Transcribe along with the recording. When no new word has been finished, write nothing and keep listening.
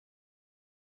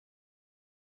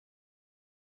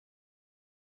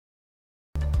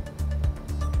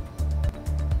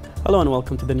Hello and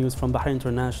welcome to the news from Bahrain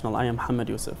International. I am Mohammed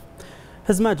Yusuf.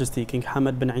 His Majesty King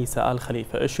Hamad bin Isa Al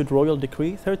Khalifa issued Royal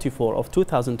Decree 34 of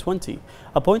 2020,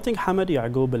 appointing Hamad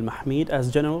Yaqub Al Mahmeed as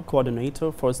General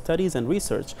Coordinator for Studies and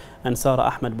Research and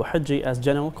Sarah Ahmed Bouhidji as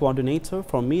General Coordinator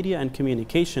for Media and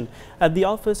Communication at the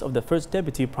office of the First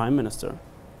Deputy Prime Minister.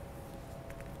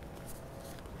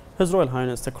 His Royal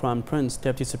Highness the Crown Prince,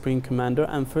 Deputy Supreme Commander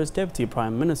and First Deputy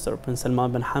Prime Minister Prince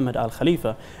Salman bin Hamad Al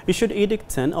Khalifa issued Edict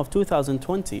 10 of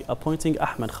 2020 appointing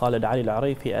Ahmed Khalid Ali Al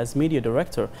Arifi as Media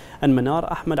Director and Manar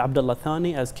Ahmed Abdullah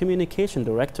Thani as Communication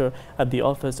Director at the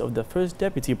office of the First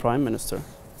Deputy Prime Minister.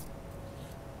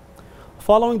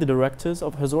 Following the directives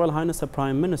of His Royal Highness the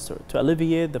Prime Minister to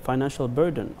alleviate the financial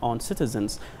burden on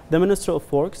citizens, the Minister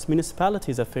of Works,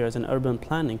 Municipalities Affairs and Urban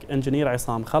Planning, Engineer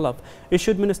Isam Khalaf,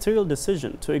 issued ministerial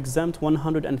decision to exempt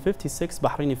 156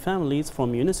 Bahraini families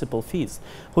from municipal fees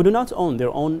who do not own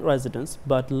their own residence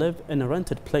but live in a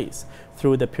rented place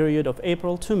through the period of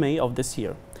April to May of this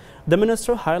year. The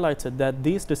Minister highlighted that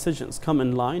these decisions come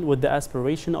in line with the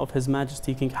aspiration of His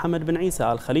Majesty King Hamad bin Isa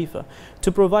Al Khalifa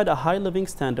to provide a high living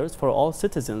standards for all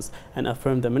citizens and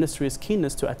affirmed the Ministry's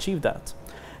keenness to achieve that.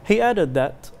 He added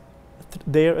that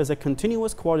there is a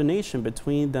continuous coordination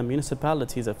between the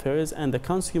Municipalities Affairs and the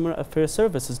Consumer Affairs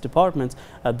Services Department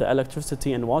at the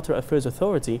Electricity and Water Affairs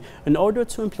Authority in order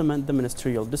to implement the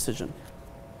ministerial decision.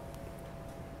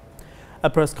 A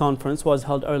press conference was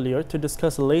held earlier to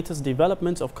discuss the latest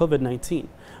developments of COVID-19.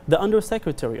 The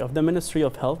Undersecretary of the Ministry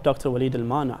of Health, Dr. Walid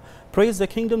Al-Mana, praised the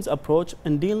Kingdom's approach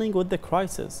in dealing with the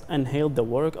crisis and hailed the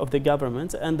work of the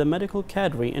government and the medical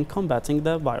cadre in combating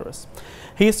the virus.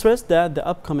 He stressed that the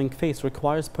upcoming phase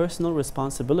requires personal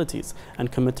responsibilities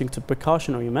and committing to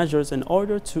precautionary measures in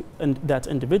order that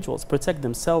individuals protect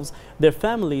themselves, their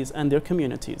families, and their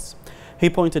communities. He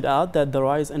pointed out that the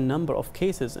rise in number of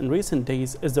cases in recent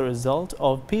days is the result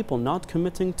of people not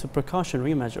committing to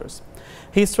precautionary measures.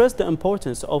 He stressed the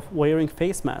importance of wearing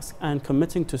face masks and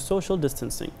committing to social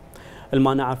distancing.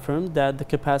 Al-Mana affirmed that the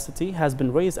capacity has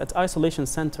been raised at isolation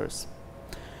centers.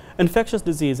 Infectious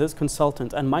diseases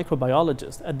consultant and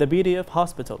microbiologist at the BDF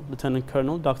hospital, Lieutenant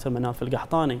Colonel Dr. Manaf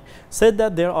Al-Gahtani, said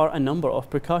that there are a number of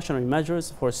precautionary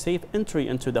measures for safe entry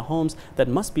into the homes that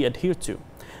must be adhered to.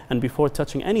 And before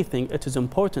touching anything, it is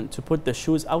important to put the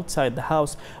shoes outside the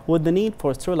house with the need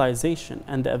for sterilization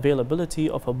and the availability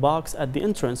of a box at the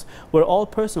entrance where all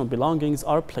personal belongings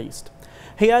are placed.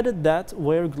 He added that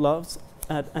wear gloves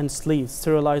and sleeves,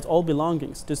 sterilize all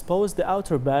belongings, dispose the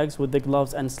outer bags with the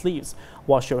gloves and sleeves,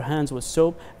 wash your hands with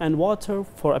soap and water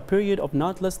for a period of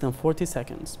not less than 40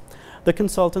 seconds. The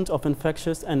consultant of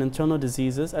infectious and internal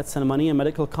diseases at Salmania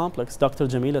Medical Complex, Dr.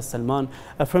 Jamila Salman,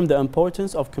 affirmed the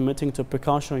importance of committing to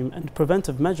precautionary and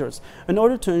preventive measures in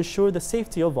order to ensure the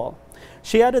safety of all.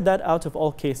 She added that out of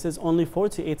all cases, only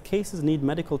 48 cases need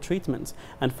medical treatment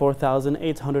and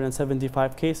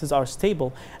 4,875 cases are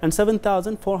stable and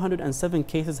 7,407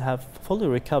 cases have fully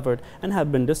recovered and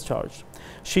have been discharged.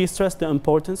 She stressed the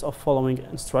importance of following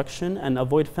instruction and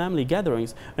avoid family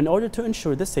gatherings in order to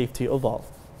ensure the safety of all.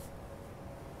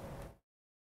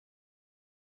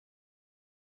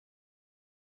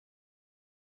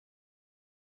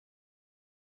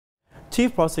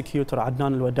 Chief Prosecutor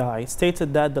Adnan Al-Wada'i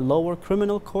stated that the lower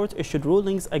criminal court issued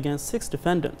rulings against 6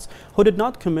 defendants who did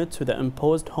not commit to the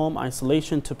imposed home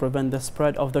isolation to prevent the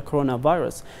spread of the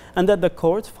coronavirus and that the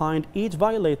court fined each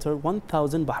violator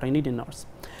 1,000 Bahraini dinars.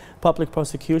 Public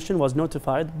prosecution was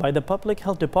notified by the Public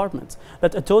Health Department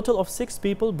that a total of 6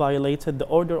 people violated the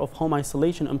order of home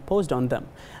isolation imposed on them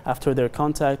after their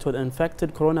contact with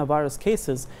infected coronavirus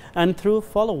cases, and through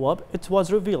follow-up it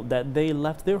was revealed that they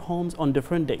left their homes on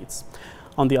different dates.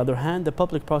 On the other hand, the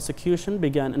public prosecution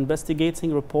began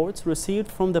investigating reports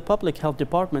received from the Public Health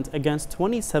Department against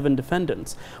 27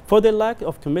 defendants for their lack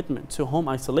of commitment to home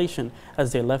isolation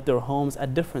as they left their homes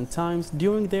at different times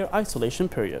during their isolation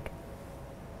period.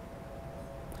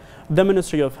 The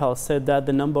Ministry of Health said that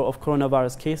the number of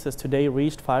coronavirus cases today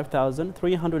reached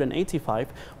 5,385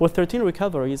 with 13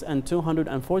 recoveries and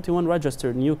 241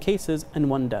 registered new cases and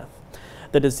 1 death.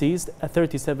 The deceased, a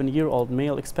 37-year-old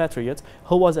male expatriate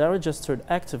who was a registered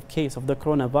active case of the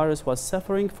coronavirus, was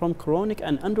suffering from chronic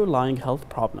and underlying health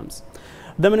problems.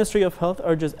 The Ministry of Health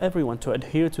urges everyone to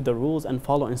adhere to the rules and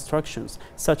follow instructions,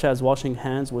 such as washing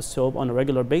hands with soap on a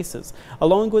regular basis,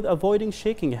 along with avoiding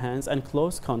shaking hands and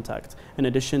close contact, in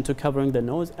addition to covering the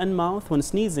nose and mouth when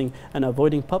sneezing and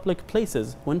avoiding public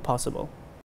places when possible.